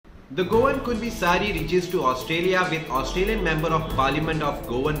The Goan Kunbi Saree reaches to Australia with Australian Member of Parliament of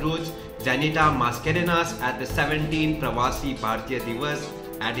Goan roots Zaneta Mascarenhas at the 17th Pravasi Bhartiya Divas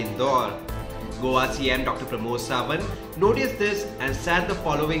at Indore. Goa CM Dr. Pramod Sawant noticed this and said the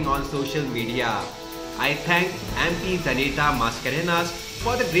following on social media. I thank MP Zaneta Mascarenhas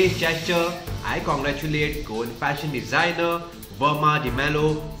for the great gesture. I congratulate Goan Fashion designer Verma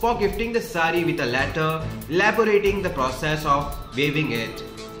D'Mello for gifting the saree with a letter elaborating the process of weaving it.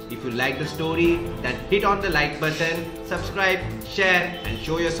 If you like the story, then hit on the like button, subscribe, share and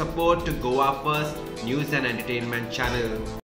show your support to Goa First News and Entertainment channel.